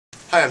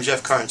Hi, I'm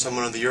Dr.Karnes. I'm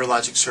one of the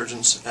urologic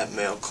surgeons at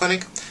Mayo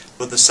Clinic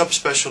with a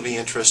subspecialty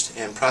interest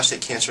in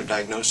prostate cancer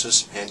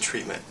diagnosis and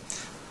treatment.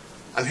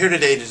 I'm here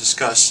today to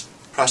discuss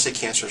prostate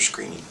cancer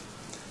screening.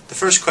 The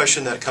first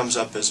question that comes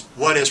up is,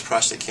 what is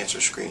prostate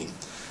cancer screening?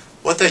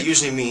 What that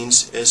usually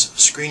means is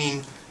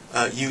screening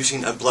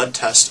using a blood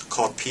test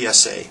called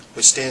PSA,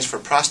 which stands for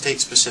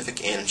prostate-specific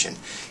antigen.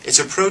 It's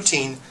a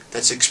protein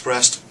that's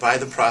expressed by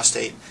the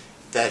prostate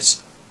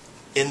that's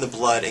in the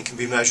blood and can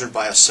be measured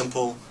by a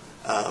simple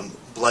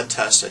blood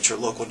test at your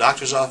local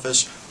doctor's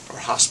office or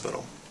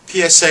hospital.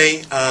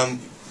 PSA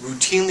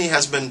routinely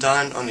has been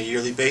done on a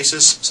yearly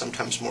basis,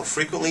 sometimes more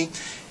frequently,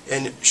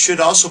 and should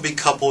also be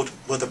coupled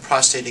with a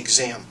prostate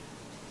exam.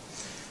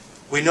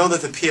 We know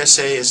that the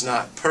PSA is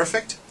not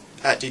perfect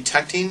at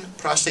detecting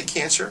prostate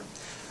cancer.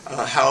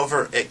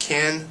 However, it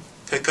can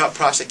pick up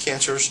prostate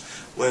cancers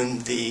when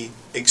the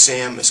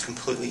exam is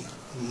completely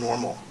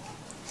normal.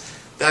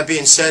 That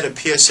being said, a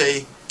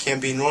PSA can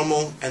be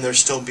normal and there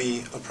still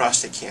be a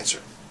prostate cancer.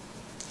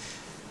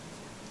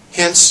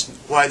 Hence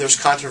why there's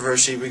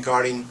controversy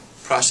regarding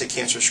prostate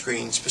cancer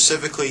screening,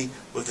 specifically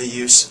with the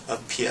use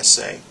of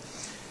PSA.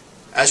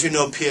 As we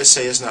know,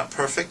 PSA is not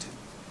perfect.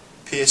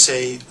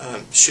 PSA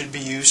should be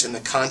used in the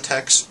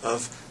context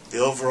of the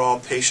overall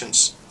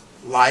patient's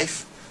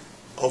life,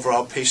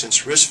 overall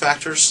patient's risk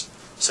factors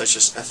such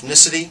as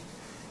ethnicity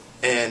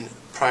and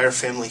prior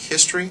family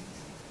history.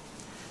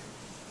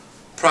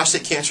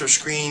 Prostate cancer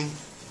screening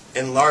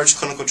in large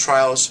clinical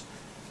trials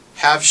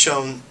have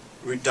shown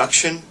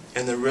reduction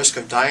in the risk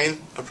of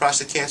dying of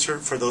prostate cancer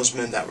for those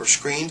men that were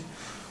screened.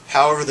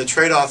 However, the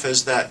trade-off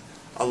is that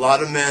a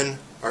lot of men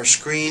are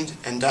screened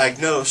and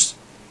diagnosed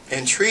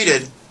and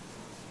treated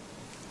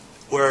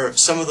where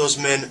some of those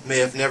men may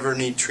have never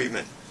need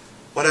treatment.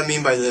 What I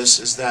mean by this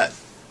is that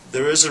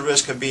there is a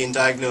risk of being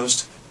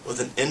diagnosed with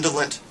an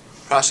indolent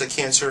prostate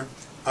cancer,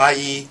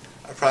 i.e.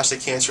 a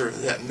prostate cancer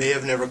that may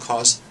have never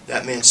caused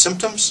that man's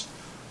symptoms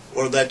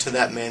or led to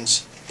that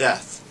man's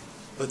death,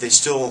 but they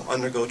still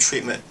undergo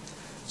treatment,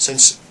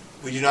 since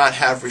we do not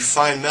have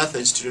refined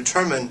methods to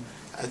determine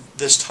at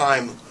this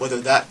time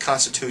whether that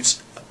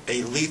constitutes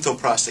a lethal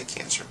prostate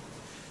cancer.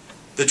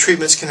 The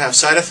treatments can have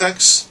side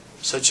effects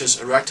such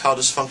as erectile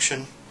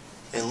dysfunction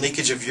and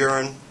leakage of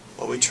urine,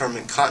 what we term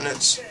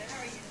incontinence.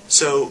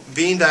 So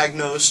being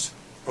diagnosed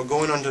or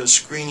going under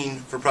screening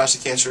for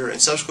prostate cancer and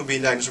subsequently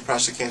being diagnosed with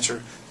prostate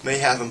cancer may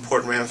have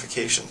important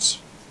ramifications.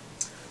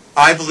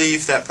 I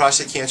believe that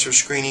prostate cancer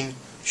screening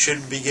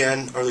should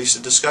begin, or at least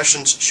the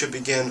discussions should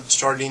begin,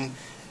 starting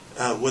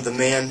with a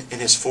man in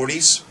his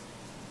 40s.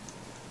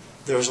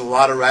 There's a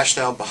lot of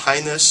rationale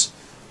behind this.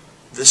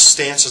 This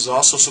stance is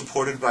also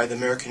supported by the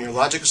American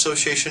Urologic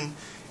Association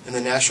and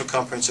the National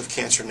Comprehensive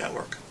Cancer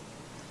Network.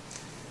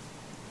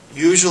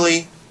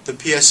 Usually, the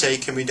PSA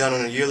can be done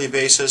on a yearly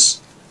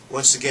basis,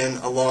 once again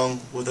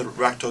along with a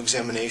rectal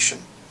examination.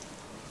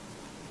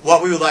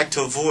 What we would like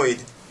to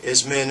avoid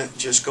is men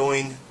just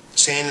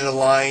standing in a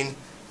line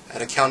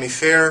at a county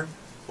fair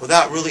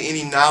without really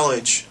any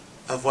knowledge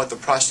of what the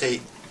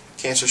prostate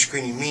cancer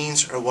screening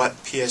means or what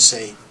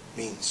PSA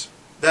means.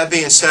 That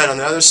being said, on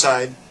the other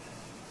side,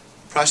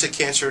 prostate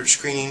cancer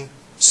screening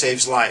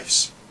saves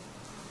lives.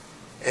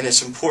 And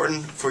it's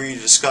important for you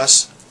to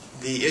discuss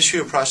the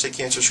issue of prostate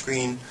cancer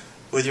screening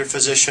with your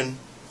physician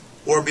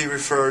or be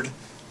referred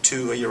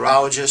to a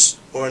urologist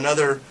or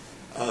another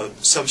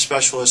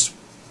subspecialist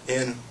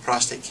in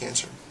prostate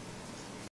cancer.